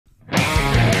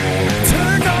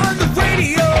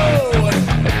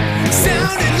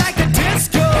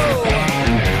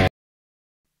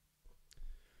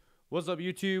What's up,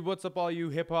 YouTube? What's up, all you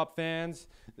hip hop fans?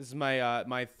 This is my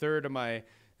my third of my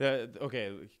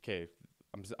okay.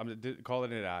 I'm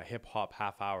calling it a hip hop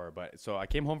half hour, but so I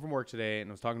came home from work today and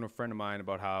I was talking to a friend of mine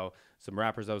about how some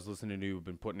rappers I was listening to have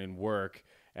been putting in work.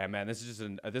 And man, this is just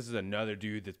this is another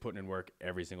dude that's putting in work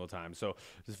every single time. So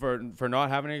just for not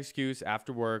having an excuse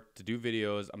after work to do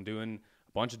videos, I'm doing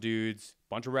a bunch of dudes, a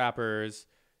bunch of rappers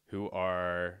who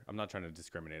are, I'm not trying to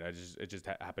discriminate. It just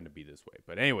happened to be this way.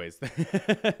 But anyways,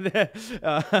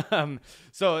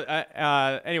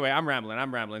 anyway, I'm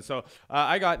rambling. So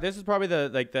I got, this is probably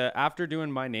the after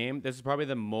doing my name, this is probably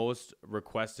the most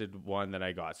requested one that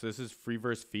I got. So this is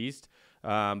Freeverse Feast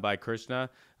by Krishna.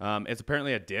 It's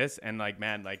apparently a diss, and like,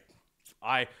 man, like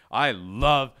I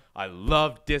love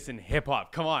dissing hip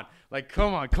hop. Come on.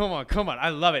 I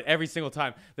love it every single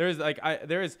time.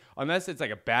 Unless it's like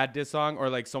a bad diss song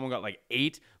or like someone got like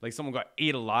someone got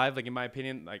 8 alive, like in my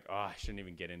opinion, like, oh, I shouldn't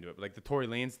even get into it. But like the Tory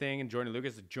Lanez thing and Jordan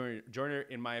Lucas, Jordan,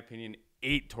 in my opinion,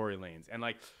 8 Tory Lanez. And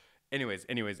like, anyways,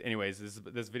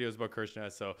 this video is about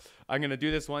Krishna, so I'm gonna do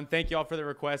this one. Thank you all for the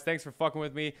request. Thanks for fucking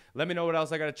with me. Let me know what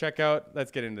else I gotta check out. Let's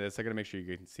get into this. I gotta make sure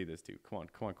you can see this too. Come on.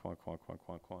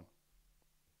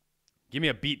 Give me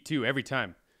a beat too every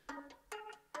time.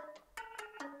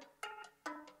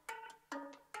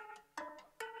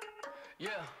 Yeah,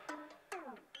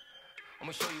 I'm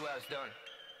gonna show you how it's done.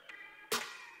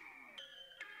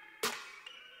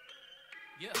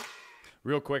 Yeah.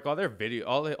 Real quick, all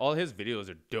his videos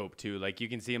are dope too. Like you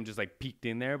can see him just like peeked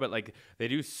in there, but like they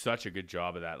do such a good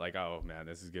job of that. Like, oh man,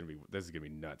 this is gonna be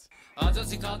nuts. आजा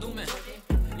सिखा दूं मैं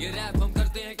ये rap हम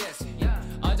करते हैं कैसे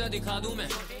आजा दिखा दूं मैं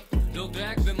लोग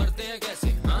ट्रैक पे मरते हैं कैसे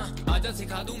हाँ आजा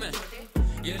सिखा दूं मैं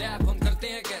ये रैप हम करते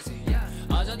हैं कैसे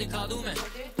आजा दिखा दूं मैं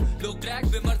लोग ट्रैक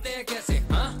पे मरते हैं कैसे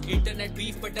हाँ इंटरनेट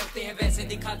बीफ पर डरते हैं वैसे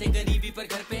दिखाते गरीबी पर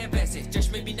घर पे हैं पैसे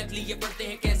चश्मे भी नकली ये पढ़ते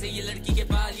हैं कैसे ये लड़की के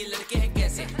बाल ये लड़के हैं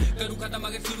कैसे करूँ खत्म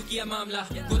अगर शुरू किया मामला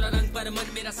गोरा रंग पर मन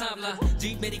मेरा सांवला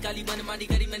जीत मेरी काली मन मानी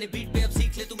करी मैंने बीट पे अब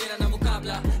सीख ले तू मेरा ना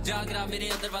मुकाबला जाग रहा मेरे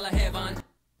अंदर वाला हैवान.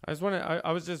 I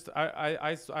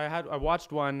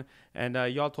watched one, and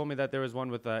y'all told me that there was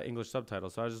one with English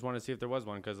subtitles, so I just wanted to see if there was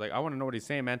one, because like I want to know what he's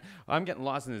saying, man. I'm getting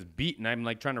lost in this beat, and I'm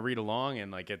like trying to read along,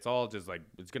 and like it's all just like,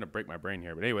 it's gonna break my brain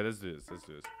here. But anyway, let's do this.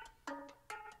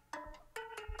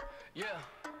 Yeah,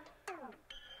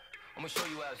 I'm gonna show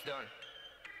you how it's done.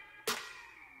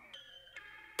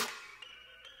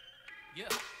 Yeah,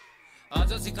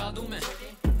 आजा सिखा दूं मैं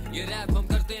ये rap हम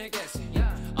करते हैं कैसे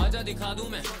आजा दिखा दूं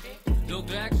मैं लोग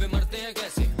ट्रैक पे मरते हैं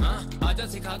कैसे हाँ आजा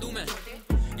सिखा दूं मैं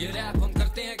ये रैप हम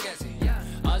करते हैं कैसे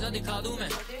आजा दिखा दूं मैं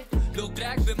लोग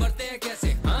ट्रैक पे मरते हैं कैसे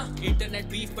हाँ इंटरनेट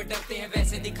बीफ पर डरते हैं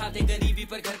वैसे दिखाते गरीबी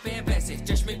पर घर पे हैं पैसे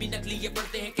चश्मे भी नकली ये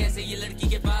पढ़ते हैं कैसे ये लड़की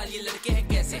के बाल ये लड़के हैं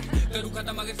कैसे करूँ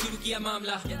खत्म अगर शुरू किया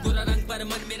मामला गोरा रंग पर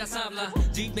मन मेरा सांवला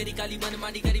जीत मेरी काली मन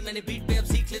मानी करी मैंने बीट पे अब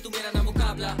सीख ले तू मेरा ना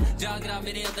मुकाबला जाग रहा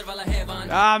मेरे अंदर वाला हैवान.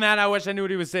 Ah man, I wish I knew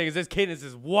what he was saying, because this cadence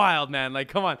is wild, man. Like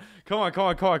come on.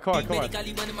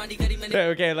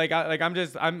 Okay, like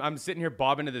I'm sitting here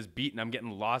bobbing to this beat, and I'm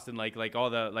getting lost in like all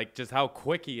the like just how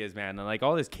quick he is, man, and like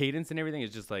all this cadence and everything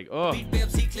is just like, oh.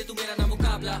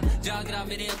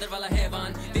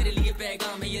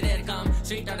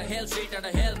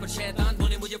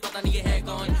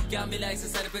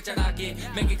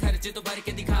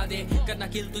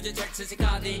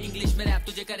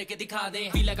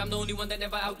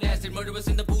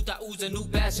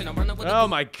 Oh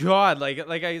my god,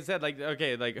 like I said, like,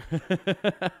 okay, like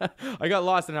I got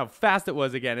lost in how fast it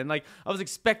was again, and like I was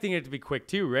expecting it to be quick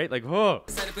too, right? Like, oh.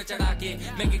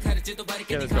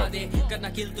 Okay, let's go.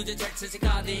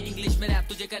 English में rap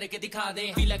तुझे करके दिखा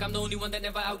दे. Feel like I'm the only one that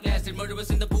never outlasted. Murderers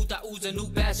in the booth, I ooze a new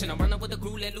passion. I'm running with the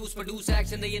crew, let loose, produce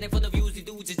action. They in it for the views, the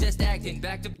dudes is just acting.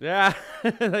 Back to yeah,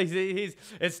 like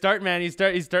it's starting, man. He's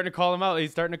starting to call him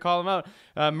out.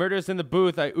 Murderers in the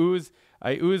booth, I ooze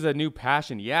a new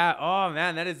passion. Yeah. Oh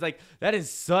man, that is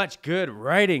such good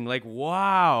writing. Like,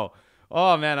 wow.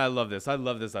 Oh man, I love this. And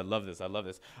like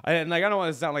I don't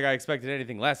want to sound like I expected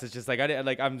anything less. It's just like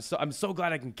I'm so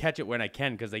glad I can catch it when I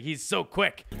can, because like he's so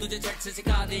quick.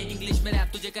 English में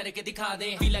rap तुझे करके दिखा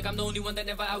दे. Feel like I'm the only one that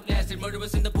never outlasted.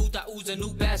 Murderers in the booth, I ooze a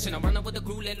new passion. I'm running with the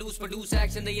crew, let loose, produce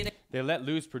action. They let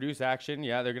loose, produce action.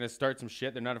 Yeah, they're gonna start some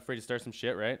shit. They're not afraid to start some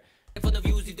shit, right? For the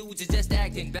views, the dudes is just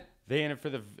acting. They in it for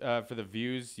the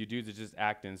views. You dudes are just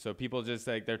acting. So people just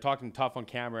like, they're talking tough on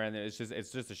camera, and it's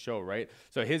just a show, right?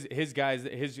 So his guys,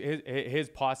 his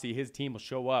posse, his team will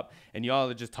show up, and y'all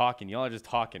are just talking.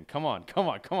 Come on.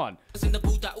 In the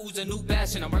booth, I ooze a new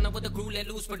passion. I'm running with the crew, let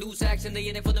loose, produce action. They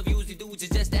in it for the views, the dudes is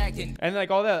just acting. And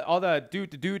like all the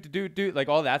do like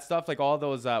all that stuff, like all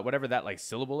those whatever that like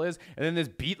syllable is, and then this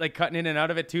beat like cutting in and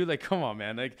out of it too. Like come on,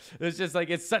 man, like it's just like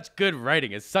it's such good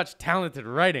writing, it's such talented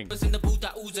writing. In the booth,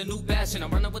 I ooze a new passion.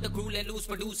 I'm running with the crew, let loose,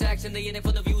 produce action. They in it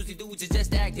for the views, the dudes is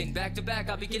just acting. Back to back,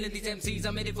 I'll be killing these MCs.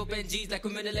 I'm in it for pen G's like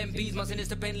criminal MPs. My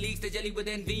sinister pen leaks, they jelly with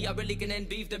envy. I really can end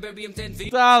beef, they bury him 10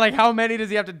 feet. Like how many does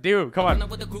he have to do? Come on. Running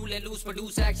with the crew, let loose,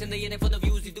 produce action. They in it for the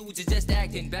views, the dudes is just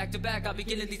acting. Back to back, I'll be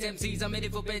killing these MCs. I'm in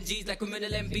it for pen G's like criminal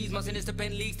MPs. My sinister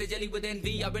pen leaks, they jelly with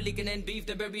envy. I really can end beef,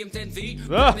 they bury him 10 feet.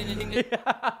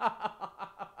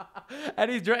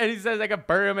 And he says I can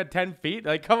bury him at 10 feet.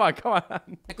 Like, come on.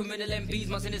 Criminal MPs,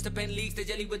 my sinister pen leaks, they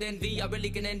jelly with envy. I really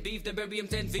can end beef, then bury him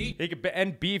 10 feet. He could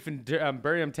end beef and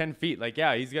bury him 10 feet. Like,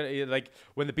 yeah, he's gonna like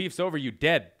when the beef's over, you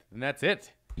dead, and that's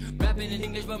it. Rapping in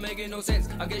English but making no sense.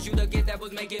 I guess you the kid that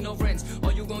was making no friends.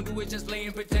 All you gonna do is just play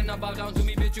and pretend. Now bow down to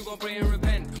me, bitch, you gon' pray and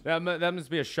repent. That must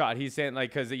be a shot. He's saying like,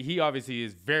 because he obviously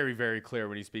is very, very clear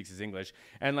when he speaks his English,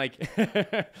 and like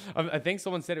I think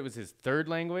someone said it was his third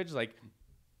language. Like,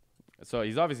 so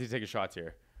he's obviously taking shots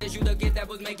here. You the kid that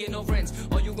was making no friends.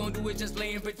 All you gonna do is just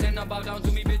play and pretend. Now bow down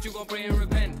to me, bitch, you gon' pray and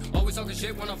repent. Always talking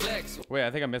shit when I flex. Wait,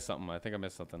 I think I missed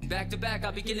something. Back to back,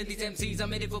 I'll be killing these MCs.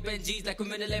 I'm in it for pen G's like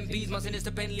criminal MPs. My sinister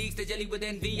pen leaks, they jelly with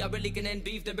envy. I really can end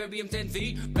beef, they bury him 10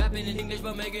 feet. Rapping in English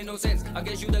but making no sense. I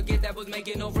guess you the kid that was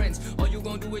making no friends. All you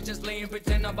gonna do is just play and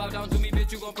pretend. Now bow down to me,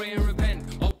 bitch, you gon' pray and repent.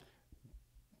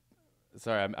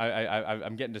 Sorry,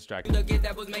 I'm getting distracted. The kid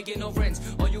that was making no friends.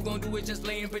 All you gonna do is just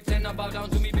play and pretend. Now bow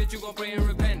down to me, bitch, you gon' pray and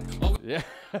repent. Yeah,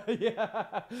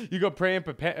 yeah. You go pray and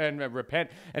repent,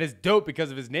 and it's dope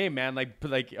because of his name, man.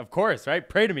 Like of course, right?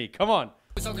 Pray to me. Come on.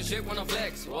 Talking shit when I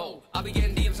flex. Whoa, I be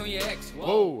getting DMs on your ex.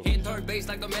 Whoa, hitting third base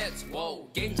like the Mets. Whoa,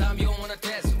 game time you don't wanna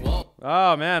test. Whoa.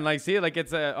 Oh man, like see, like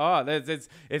it's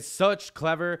such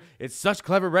clever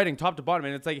writing, top to bottom,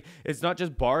 and it's like it's not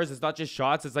just bars, it's not just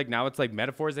shots, it's like now it's like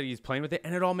metaphors that he's playing with it,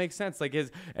 and it all makes sense. Like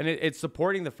it's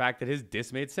supporting the fact that his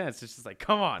diss made sense. It's just like,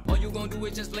 come on. All you gonna do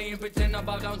is just play and pretend. Now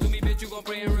bow down to me, bitch, you gon'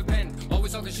 pray and repent.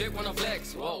 Always talking shit when I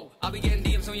flex. Whoa, I be getting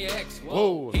DMs on your ex.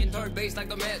 Whoa, hitting third base like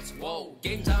the Mets. Whoa,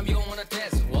 game time you don't wanna test.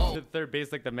 Whoa, third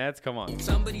base like the Mets. Come on.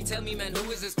 Somebody tell me, man,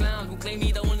 who is this clown who claim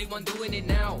he the only one doing it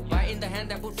now? Biting the hand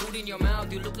that put food in your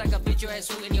mouth. You look like a bitch, your ass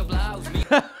suit in your blouse.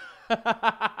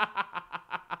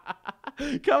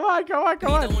 Come on.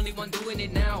 The only one doing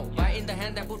it now. Biting the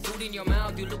hand that put food in your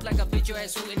mouth. You look like a bitch, your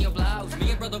ass suit in your blouse. Me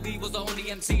and Brother B was the only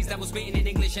MCs that was spitting in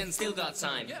English and still got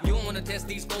signed. You don't wanna test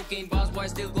these cocaine bars, boy, I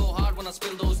still go hard when I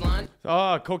spill those lines.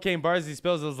 Oh, cocaine bars, he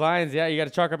spills those lines. Yeah, you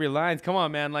gotta chalk up your lines. Come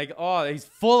on, man. Like, oh, he's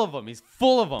full of them.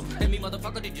 Tell me,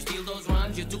 motherfucker, did you steal those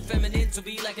rhymes? You're too feminine to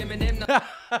be like Eminem.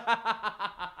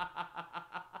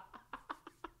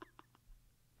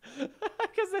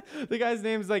 Because the guy's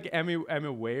name's like Emmy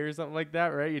Way or something like that,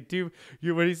 right? What do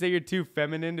you say? You're too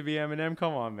feminine to be Eminem?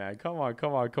 Come on, man. Come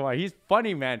on. He's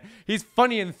funny, man. He's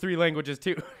funny in 3 languages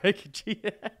too.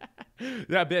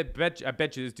 Yeah, I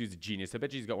bet you this dude's a genius. I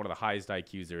bet you he's got one of the highest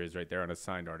IQs there is right there on a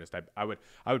signed artist. I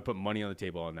would put money on the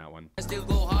table on that one. I still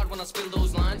go hard when I spill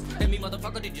those lines. Tell me,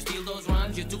 motherfucker, did you steal those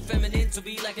rhymes? You're too feminine to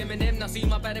be like Eminem. Now see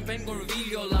my pad and pen, go reveal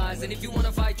your lies. And if you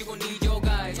wanna fight, you're gonna need your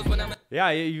guys. So when I'm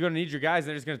yeah, you're gonna need your guys, and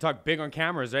they're just gonna talk big on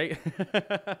cameras, right?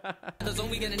 The zone,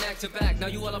 we get an action back. Now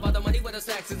you all about the money, where the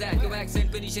stacks is at. Your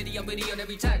accent pretty shitty, I'm witty on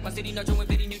every track. My city not showing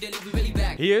pity, New Delhi, we really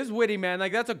back. He is witty, man.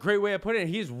 Like that's a great way of putting it.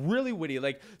 He's really witty.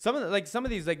 Like some of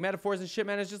these like metaphors and shit,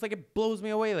 man. It's just like it blows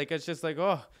me away. Like it's just like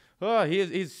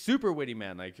he's super witty,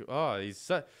 man. Like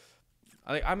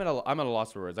I'm at a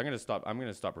loss for words. I'm gonna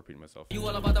stop repeating myself. You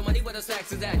all about the money, where the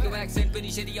stacks is at. Your accent pretty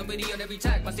shitty, I'm witty on every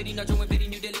track. My city not showing pity,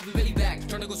 New Delhi, we really back.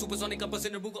 Trying to go supersonic, up us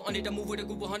in the Ruger on it. I move with a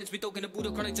group of hundreds, we talking the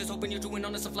Buddha chronic. Just hoping you're doing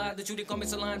on the supply. The shooting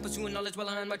comments align, pursuing knowledge while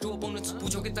behind my true opponents.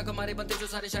 पूछो कितना कमारे बनते जो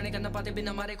सारे शाने करना पाते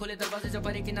बिना हमारे खोले दरवाजे जब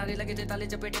परे किनारे लगे थे ताले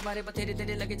चपेटे मारे बथेरे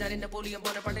तेरे लगे जा रहे नेपोलियन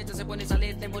बोनापार्टे जैसे बोले साले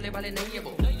इतने बोले वाले नहीं है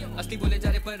वो असली बोले जा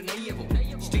रहे पर नहीं है वो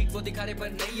स्ट्रीट वो दिखा रहे पर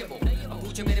नहीं है वो अब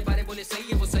पूछे मेरे बारे बोले सही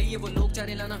है वो लोग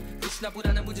चारे लाना कृष्णा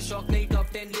पुराना मुझे शौक नहीं टॉप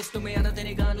 10 लिस्टों में आना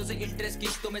तेरे गानों से इंटरेस्ट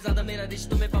किश्तों में ज्यादा मेरा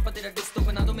रिश्तों में पापा तेरा डिस्टो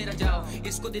बना दो मेरा जाओ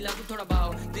इसको दिला दो थोड़ा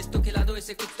भाव दिस तो खिला दो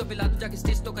इसे कुछ तो पिला दो जाके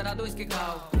स्टेज तो करा दो इसके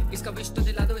घाव इसका विश तो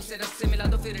दिला दो इसे रस से मिला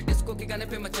दो फिर डिस्को के गाने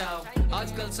पे मचाओ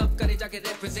आजकल सब करे जाके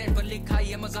रिप्रेजेंट पर लिखा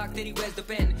है मजाक तेरी वेल्थ द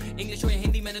पेन इंग्लिश और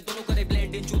हिंदी मैंने दोनों करे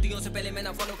ब्लेंड इन चूतियों से पहले मैं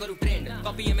ना फॉलो करूं ट्रेंड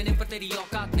कॉपी है मैंने पर तेरी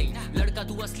औकात नहीं लड़का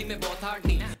तू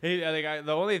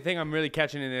The only thing I'm really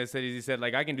catching in this is he said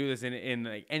like I can do this in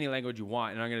like any language you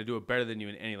want, and I'm gonna do it better than you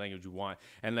in any language you want.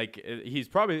 And like he's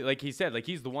probably like he said like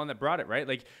he's the one that brought it, right?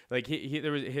 Like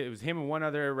it was him and one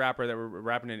other rapper that were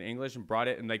rapping in English and brought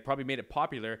it and like probably made it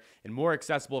popular and more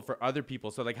accessible for other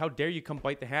people. So like how dare you come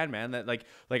bite the hand, man? That like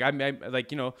I'm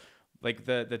like, you know, like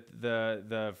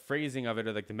the phrasing of it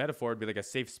or like the metaphor would be like a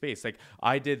safe space. Like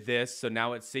I did this, so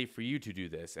now it's safe for you to do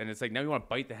this. And it's like now you want to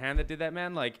bite the hand that did that,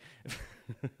 man. Like,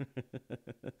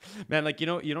 man, like you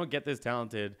don't get this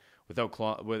talented without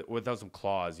some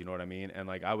claws. You know what I mean? And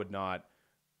like I'm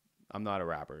not a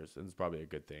rapper, and it's probably a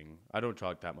good thing. I don't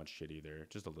talk that much shit either,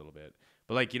 just a little bit.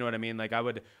 But like, you know what I mean? Like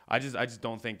I just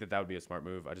don't think that would be a smart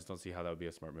move. I just don't see how that would be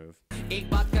a smart move. एक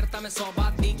बात करता मैं 100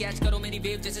 बात नहीं catch करो मेरी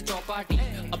wave जैसे चौपाटी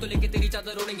अब तो लेके तेरी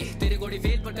चादर उड़ेंगे तेरे घोड़े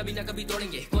फेल पर कभी ना कभी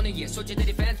तोड़ेंगे कौन है ये सोचे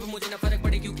तेरे फैंस पर मुझे ना फर्क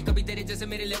पड़े क्योंकि कभी तेरे जैसे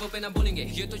मेरे लेवल पे ना बोलेंगे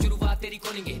ये तो शुरुआत तेरी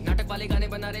खोलेंगे नाटक वाले गाने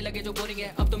बनाने लगे जो बोरिंग है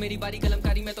अब तो मेरी बारी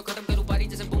कलमकारी मैं तो खत्म करूं पारी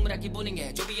जैसे बुमराह की बॉलिंग है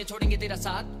जो भी ये छोड़ेंगे तेरा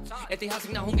साथ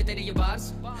ऐतिहासिक ना होंगे तेरे ये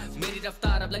बार्स मेरी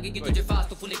रफ्तार अब लगेगी तुझे फास्ट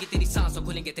तो फूलेगी तेरी सांस और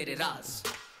खुलेंगे तेरे राज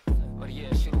और ये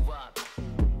शुरुआत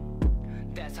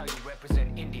That's how you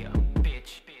represent India,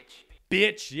 bitch.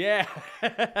 Bitch, yeah.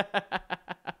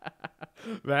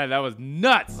 Man, that was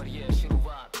nuts. But yeah,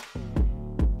 शुरुआत.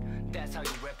 That's how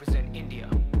you represent India,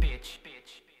 bitch.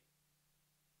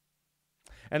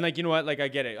 And like, you know what? Like, I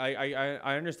get it.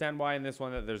 I understand why in this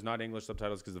one that there's not English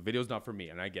subtitles because the video's not for me,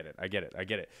 and I get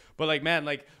it. But like, man,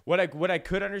 like what I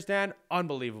could understand,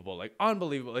 unbelievable, like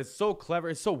unbelievable. It's so clever.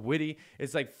 It's so witty.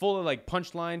 It's like full of like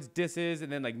punchlines, disses, and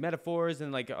then like metaphors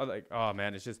and like oh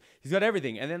man, it's just he's got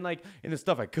everything. And then like in the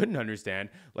stuff I couldn't understand,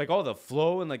 like all the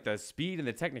flow and like the speed and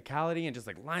the technicality and just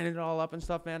like lining it all up and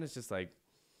stuff, man. It's just like.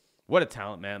 What a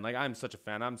talent, man. Like, I'm such a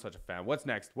fan. What's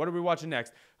next? What are we watching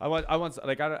next? I want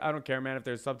like, I don't care, man, if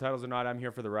there's subtitles or not. I'm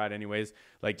here for the ride anyways.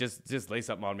 Like, just lay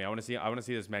something on me. I want to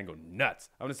see this man go nuts.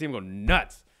 I want to see him go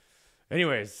nuts.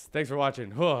 Anyways, thanks for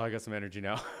watching. Oh, I got some energy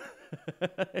now.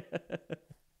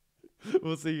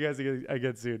 We'll see you guys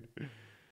again soon.